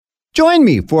Join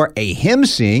me for a hymn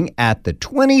sing at the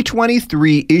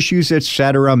 2023 Issues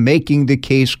Etc. Making the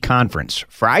Case Conference,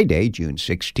 Friday, June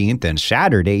 16th and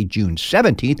Saturday, June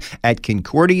 17th at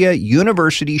Concordia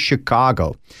University,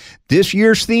 Chicago. This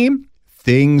year's theme,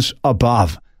 Things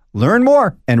Above. Learn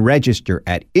more and register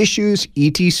at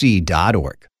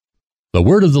issuesetc.org. The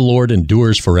Word of the Lord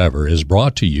Endures Forever is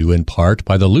brought to you in part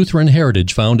by the Lutheran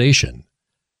Heritage Foundation.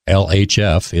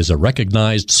 LHF is a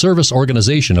recognized service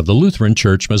organization of the Lutheran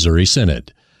Church Missouri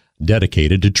Synod,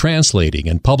 dedicated to translating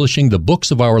and publishing the books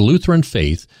of our Lutheran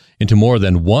faith into more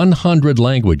than 100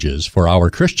 languages for our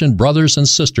Christian brothers and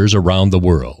sisters around the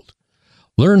world.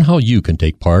 Learn how you can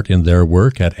take part in their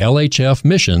work at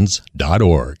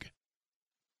lhfmissions.org.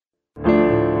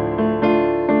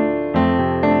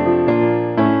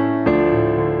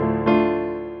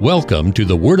 Welcome to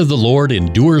The Word of the Lord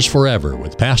Endures Forever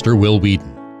with Pastor Will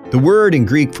Weedon. The word in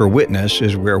Greek for witness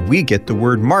is where we get the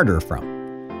word martyr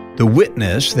from. The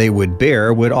witness they would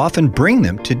bear would often bring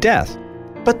them to death,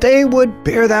 but they would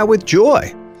bear that with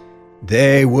joy.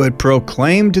 They would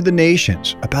proclaim to the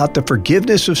nations about the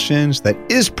forgiveness of sins that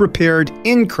is prepared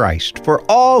in Christ for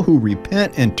all who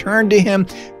repent and turn to Him,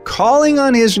 calling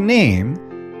on His name,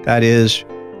 that is,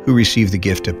 who receive the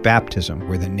gift of baptism,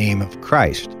 where the name of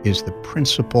Christ is the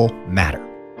principal matter.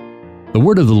 The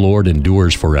Word of the Lord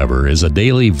Endures Forever is a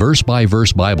daily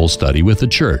verse-by-verse Bible study with the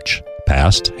church,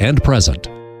 past and present.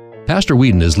 Pastor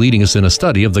Weedon is leading us in a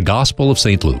study of the Gospel of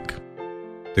St. Luke.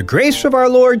 The grace of our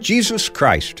Lord Jesus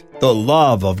Christ, the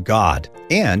love of God,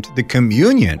 and the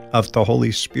communion of the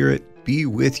Holy Spirit be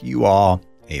with you all.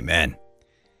 Amen.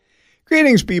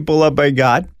 Greetings, people loved by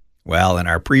God. Well, in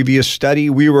our previous study,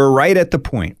 we were right at the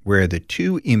point where the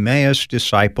two Emmaus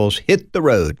disciples hit the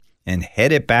road and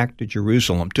headed back to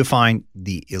Jerusalem to find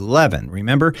the 11.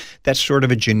 Remember, that's sort of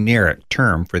a generic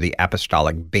term for the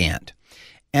apostolic band.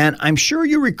 And I'm sure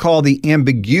you recall the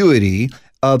ambiguity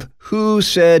of who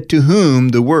said to whom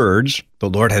the words, "The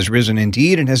Lord has risen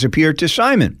indeed and has appeared to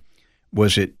Simon."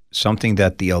 Was it something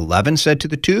that the 11 said to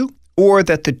the two, or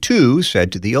that the two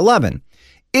said to the 11?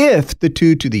 If the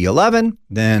two to the 11,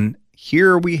 then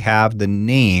here we have the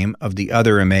name of the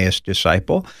other Emmaus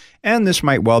disciple, and this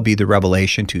might well be the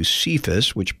revelation to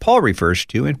Cephas, which Paul refers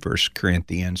to in 1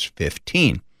 Corinthians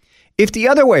 15. If the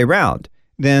other way around,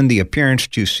 then the appearance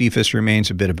to Cephas remains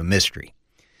a bit of a mystery.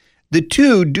 The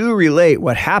two do relate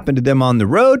what happened to them on the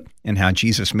road and how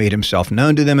Jesus made himself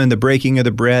known to them in the breaking of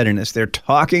the bread, and as they're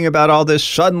talking about all this,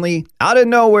 suddenly, out of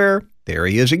nowhere, there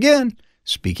he is again,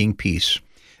 speaking peace.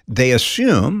 They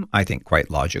assume, I think quite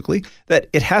logically, that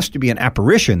it has to be an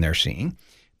apparition they're seeing,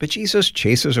 but Jesus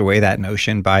chases away that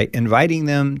notion by inviting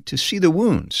them to see the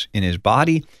wounds in his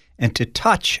body and to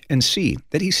touch and see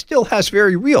that he still has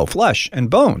very real flesh and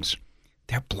bones.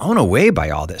 They're blown away by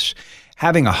all this,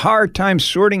 having a hard time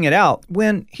sorting it out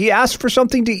when he asks for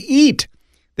something to eat.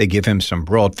 They give him some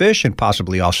broiled fish and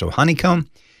possibly also honeycomb,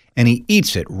 and he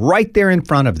eats it right there in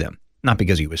front of them, not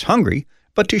because he was hungry,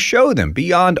 but to show them,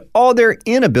 beyond all their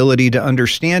inability to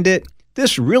understand it,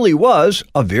 this really was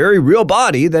a very real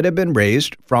body that had been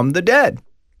raised from the dead.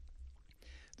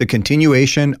 The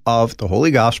continuation of the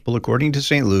Holy Gospel according to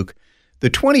St. Luke, the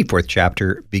 24th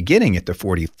chapter, beginning at the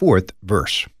 44th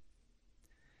verse.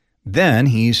 Then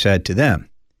he said to them,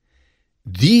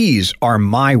 "These are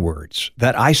my words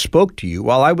that I spoke to you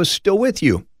while I was still with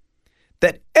you,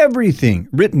 that everything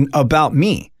written about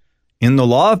me in the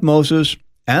law of Moses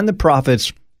and the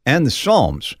prophets and the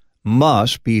Psalms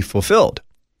must be fulfilled."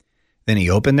 Then he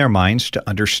opened their minds to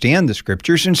understand the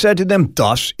Scriptures and said to them,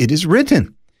 "Thus it is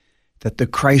written, that the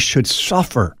Christ should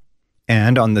suffer,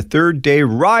 and on the third day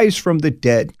rise from the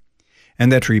dead,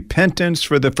 and that repentance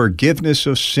for the forgiveness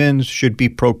of sins should be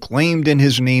proclaimed in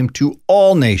his name to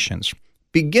all nations,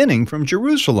 beginning from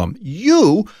Jerusalem.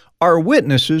 You are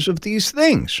witnesses of these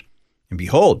things. And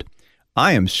behold,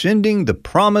 I am sending the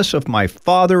promise of my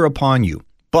Father upon you.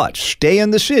 But stay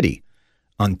in the city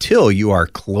until you are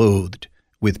clothed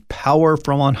with power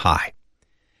from on high."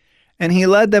 And he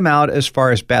led them out as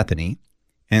far as Bethany,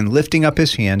 and lifting up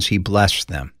his hands, he blessed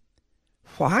them.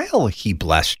 While he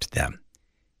blessed them,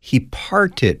 he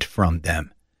parted from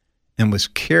them and was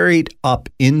carried up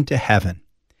into heaven,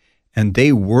 and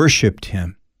they worshipped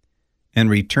him and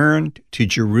returned to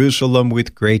Jerusalem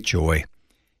with great joy,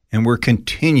 and were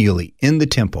continually in the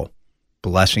temple,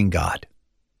 blessing God.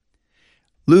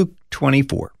 Luke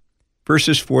 24,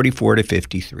 verses 44 to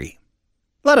 53.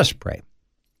 Let us pray.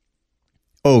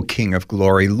 O King of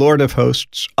glory, Lord of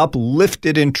hosts,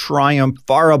 uplifted in triumph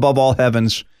far above all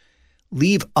heavens,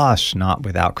 leave us not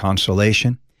without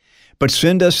consolation, but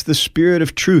send us the Spirit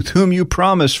of truth, whom you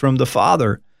promised from the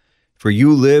Father. for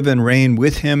you live and reign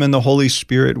with him in the Holy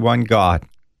Spirit, one God,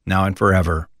 now and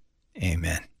forever.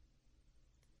 Amen.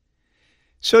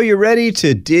 So you ready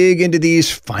to dig into these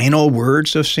final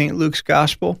words of St. Luke's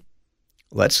Gospel?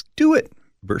 Let's do it.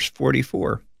 Verse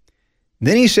 44.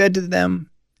 Then he said to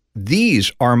them,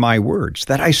 "These are my words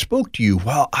that I spoke to you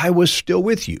while I was still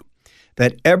with you,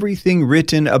 that everything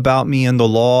written about me in the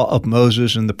law of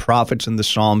Moses and the prophets and the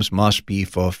Psalms must be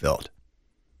fulfilled."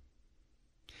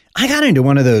 I got into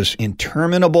one of those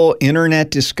interminable internet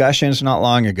discussions not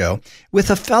long ago with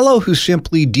a fellow who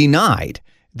simply denied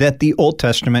that the Old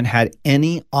Testament had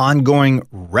any ongoing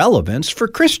relevance for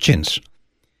Christians.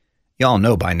 Y'all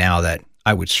know by now that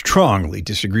I would strongly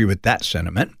disagree with that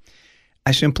sentiment.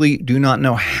 I simply do not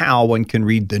know how one can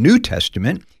read the New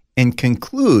Testament and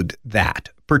conclude that,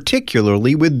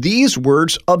 particularly with these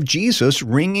words of Jesus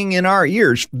ringing in our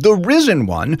ears, the risen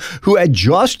one who had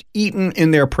just eaten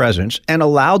in their presence and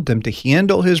allowed them to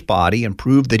handle his body and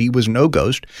prove that he was no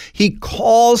ghost. He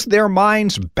calls their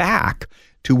minds back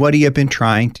to what he had been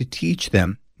trying to teach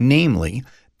them, namely,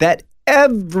 that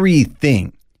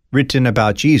everything written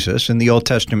about Jesus in the Old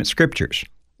Testament scriptures,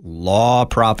 law,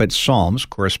 prophets, Psalms,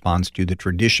 corresponds to the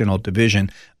traditional division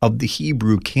of the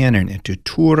Hebrew canon into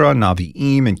Torah,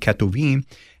 Navi'im, and Ketuvim,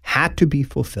 had to be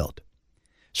fulfilled.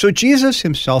 So Jesus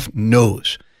himself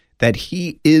knows that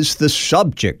he is the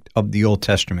subject of the Old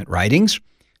Testament writings.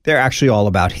 They're actually all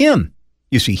about him.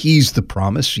 You see, he's the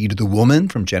promised seed of the woman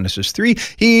from Genesis 3.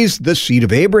 He's the seed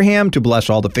of Abraham to bless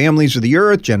all the families of the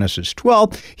earth, Genesis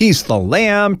 12. He's the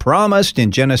lamb promised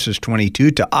in Genesis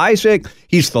 22 to Isaac.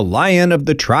 He's the lion of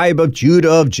the tribe of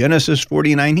Judah of Genesis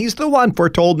 49. He's the one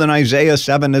foretold in Isaiah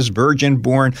 7 as virgin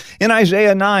born, in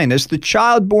Isaiah 9 as the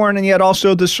child born and yet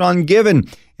also the son given,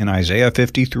 in Isaiah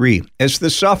 53, as the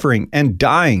suffering and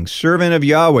dying servant of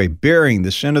Yahweh, bearing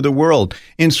the sin of the world,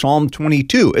 in Psalm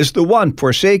 22, as the one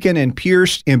forsaken and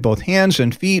pierced in both hands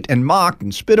and feet and mocked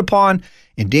and spit upon,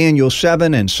 in Daniel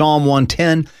 7 and Psalm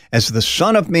 110, as the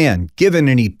Son of Man, given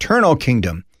an eternal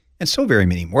kingdom, and so very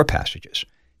many more passages.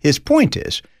 His point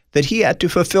is that he had to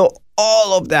fulfill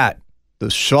all of that,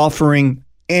 the suffering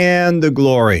and the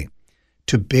glory,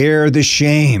 to bear the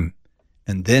shame,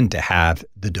 and then to have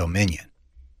the dominion.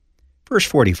 Verse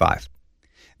 45,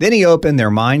 then he opened their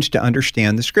minds to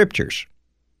understand the scriptures.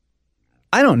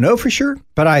 I don't know for sure,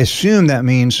 but I assume that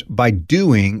means by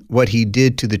doing what he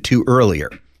did to the two earlier,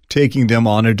 taking them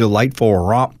on a delightful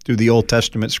romp through the Old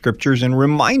Testament scriptures and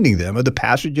reminding them of the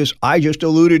passages I just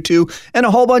alluded to and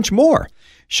a whole bunch more,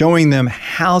 showing them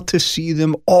how to see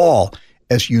them all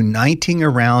as uniting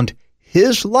around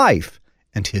his life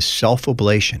and his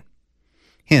self-oblation.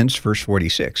 Hence, verse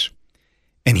 46.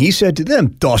 And he said to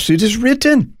them, thus it is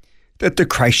written, that the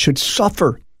Christ should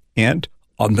suffer, and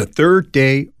on the third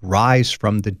day rise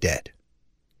from the dead.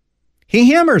 He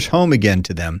hammers home again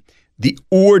to them the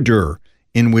order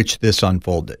in which this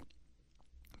unfolded.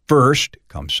 First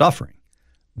comes suffering,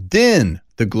 then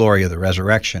the glory of the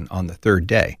resurrection on the third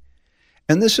day.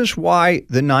 And this is why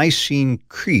the Nicene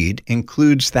Creed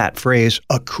includes that phrase,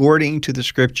 according to the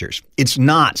Scriptures. It's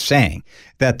not saying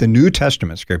that the New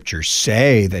Testament Scriptures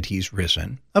say that he's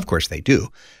risen. Of course they do.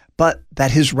 But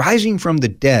that his rising from the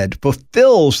dead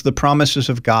fulfills the promises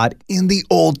of God in the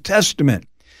Old Testament.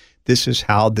 This is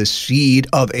how the seed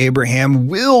of Abraham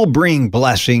will bring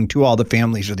blessing to all the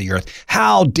families of the earth,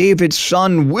 how David's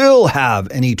son will have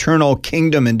an eternal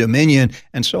kingdom and dominion,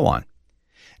 and so on.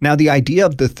 Now, the idea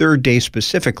of the third day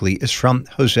specifically is from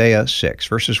Hosea 6,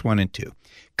 verses 1 and 2.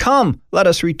 Come, let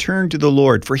us return to the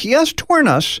Lord, for he has torn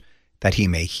us that he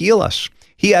may heal us.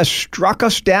 He has struck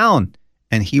us down,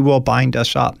 and he will bind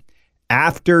us up.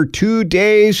 After 2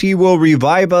 days he will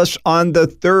revive us. On the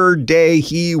third day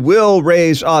he will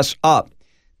raise us up,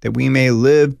 that we may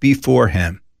live before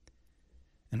him.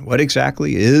 And what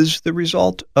exactly is the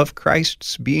result of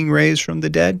Christ's being raised from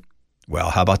the dead? Well,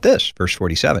 how about this? Verse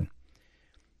 47.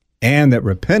 And that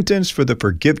repentance for the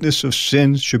forgiveness of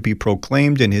sins should be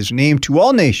proclaimed in his name to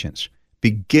all nations,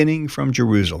 beginning from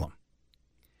Jerusalem.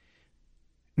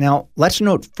 Now, let's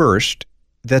note first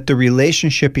that the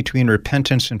relationship between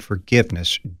repentance and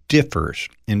forgiveness differs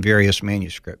in various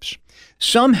manuscripts.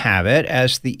 Some have it,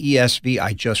 as the ESV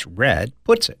I just read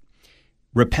puts it,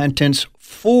 repentance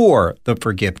for the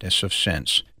forgiveness of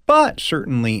sins. But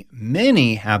certainly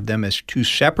many have them as two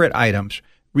separate items,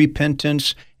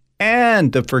 repentance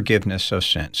and the forgiveness of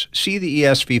sins. See the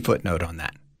ESV footnote on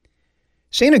that.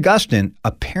 St. Augustine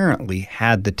apparently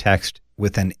had the text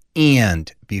with an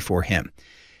and before him.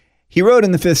 He wrote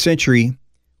in the 5th century,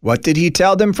 what did he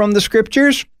tell them from the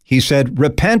scriptures? He said,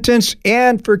 repentance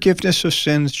and forgiveness of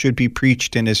sins should be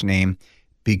preached in his name,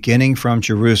 beginning from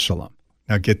Jerusalem.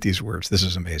 Now get these words. This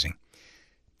is amazing.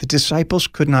 the disciples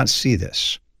could not see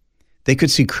this. They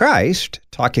could see Christ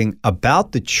talking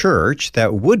about the church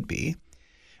that would be.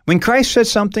 When Christ said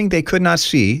something they could not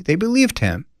see, they believed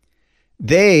him.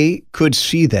 They could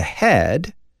see the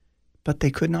head, but they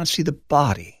could not see the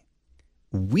body.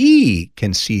 We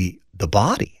can see the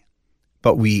body,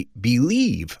 but we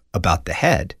believe about the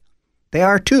head. They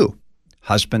are two,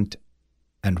 husband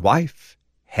and wife,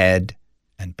 head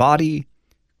and body,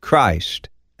 Christ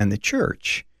and the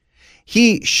church.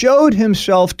 He showed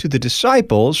himself to the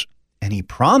disciples, and he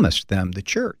promised them the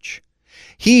church.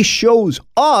 He shows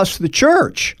us the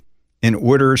church and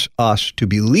orders us to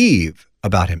believe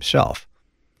about himself.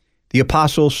 The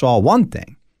apostles saw one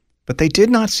thing, but they did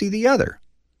not see the other.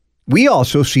 We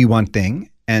also see one thing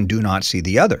and do not see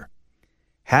the other.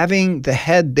 Having the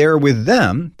head there with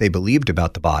them, they believed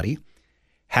about the body.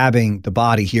 Having the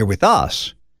body here with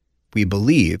us, we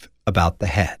believe about the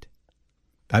head.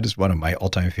 That is one of my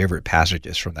all-time favorite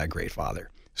passages from that great father.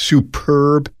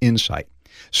 Superb insight.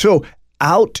 So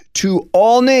out to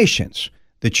all nations,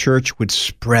 the church would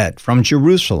spread from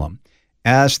Jerusalem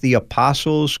as the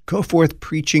apostles go forth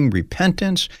preaching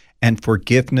repentance and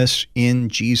forgiveness in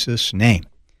Jesus' name.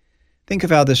 Think of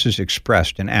how this is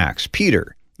expressed in Acts.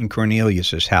 Peter in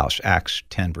Cornelius' house, Acts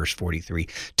 10, verse 43.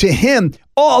 To him,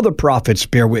 all the prophets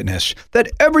bear witness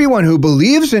that everyone who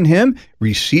believes in him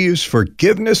receives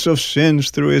forgiveness of sins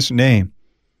through his name.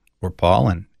 Or Paul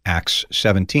in Acts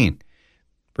 17,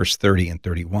 verse 30 and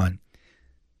 31.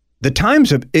 The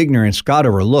times of ignorance God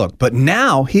overlooked, but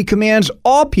now he commands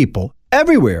all people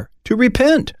everywhere to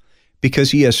repent,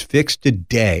 because he has fixed a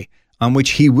day on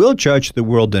which he will judge the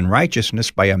world in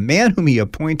righteousness by a man whom he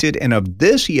appointed, and of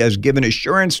this he has given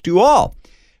assurance to all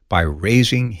by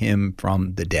raising him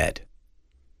from the dead.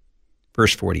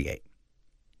 Verse 48.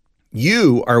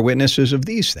 You are witnesses of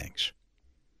these things.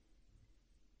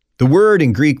 The word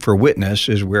in Greek for witness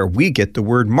is where we get the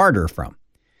word martyr from.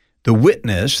 The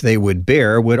witness they would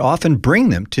bear would often bring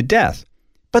them to death,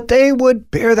 but they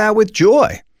would bear that with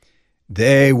joy.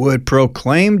 They would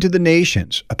proclaim to the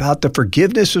nations about the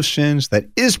forgiveness of sins that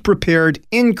is prepared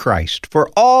in Christ for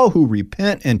all who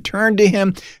repent and turn to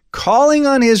him, calling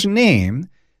on his name,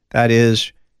 that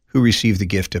is, who receive the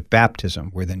gift of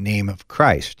baptism, where the name of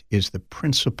Christ is the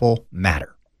principal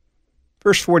matter.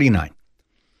 Verse 49.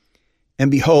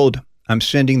 And behold, I'm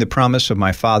sending the promise of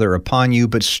my Father upon you,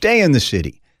 but stay in the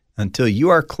city until you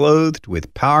are clothed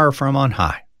with power from on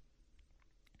high.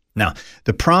 Now,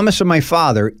 the promise of my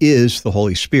Father is the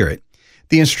Holy Spirit.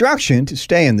 The instruction to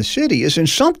stay in the city is in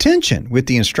some tension with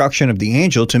the instruction of the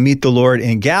angel to meet the Lord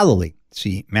in Galilee.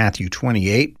 See Matthew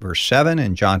 28, verse 7,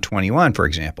 and John 21, for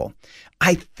example.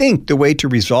 I think the way to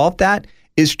resolve that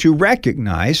is to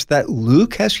recognize that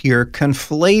Luke has here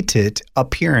conflated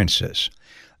appearances.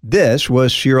 This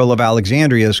was Cyril of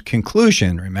Alexandria's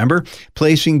conclusion, remember,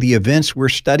 placing the events we're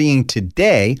studying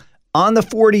today on the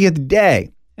 40th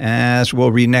day, as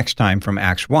we'll read next time from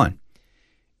Acts 1.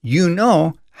 You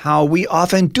know how we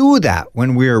often do that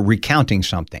when we're recounting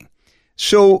something.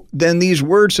 So then these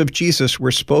words of Jesus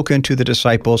were spoken to the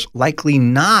disciples likely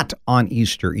not on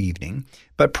Easter evening,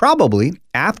 but probably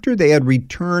after they had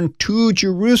returned to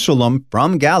Jerusalem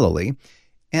from Galilee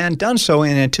and done so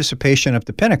in anticipation of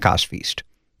the Pentecost feast.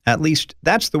 At least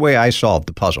that's the way I solved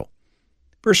the puzzle.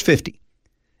 Verse 50.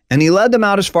 And he led them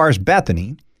out as far as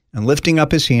Bethany, and lifting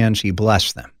up his hands, he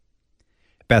blessed them.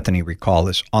 Bethany, recall,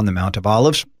 is on the Mount of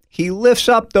Olives. He lifts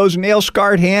up those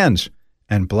nail-scarred hands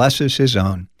and blesses his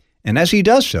own. And as he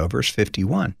does so, verse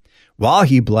 51, while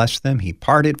he blessed them, he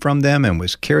parted from them and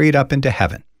was carried up into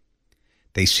heaven.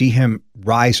 They see him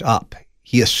rise up.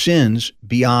 He ascends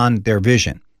beyond their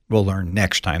vision. We'll learn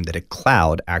next time that a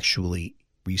cloud actually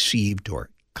received or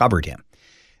covered him.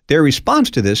 Their response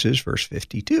to this is verse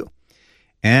 52.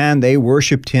 And they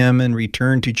worshiped him and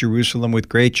returned to Jerusalem with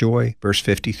great joy, verse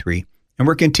 53, and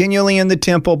were continually in the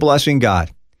temple blessing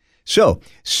God. So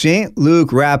St.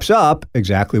 Luke wraps up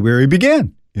exactly where he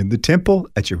began, in the temple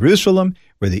at Jerusalem,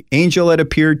 where the angel had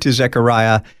appeared to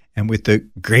Zechariah, and with the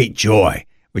great joy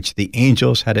which the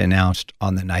angels had announced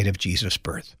on the night of Jesus'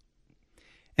 birth.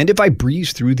 And if I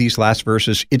breeze through these last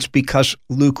verses, it's because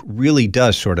Luke really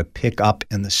does sort of pick up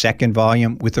in the second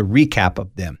volume with a recap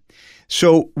of them.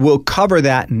 So we'll cover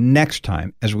that next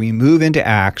time as we move into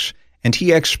Acts, and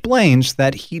he explains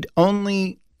that he'd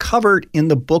only covered in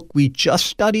the book we just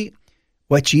studied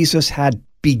what Jesus had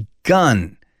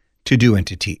begun to do and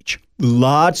to teach.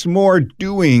 Lots more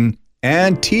doing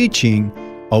and teaching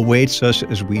awaits us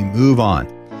as we move on.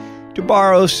 To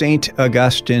borrow St.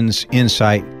 Augustine's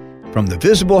insight, from the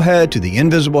visible head to the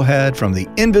invisible head, from the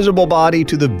invisible body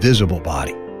to the visible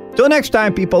body. Till next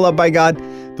time, people loved by God,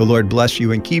 The Lord bless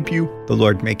you and keep you. The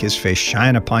Lord make his face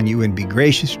shine upon you and be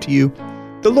gracious to you.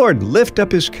 The Lord lift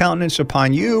up his countenance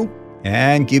upon you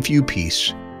and give you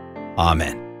peace.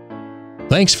 Amen.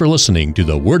 Thanks for listening to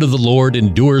The Word of the Lord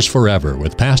Endures Forever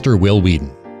with Pastor Will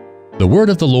Weedon. The Word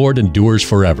of the Lord Endures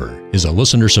Forever is a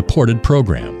listener-supported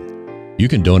program. You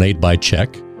can donate by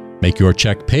check, make your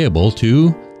check payable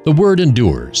to The Word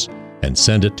Endures, and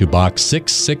send it to Box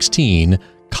 616,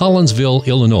 Collinsville,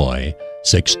 Illinois,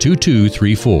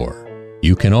 62234.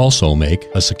 You can also make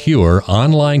a secure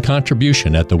online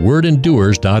contribution at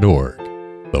thewordendures.org.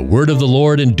 The Word of the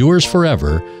Lord Endures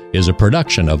Forever is a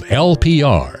production of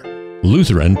LPR,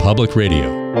 Lutheran Public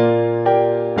Radio.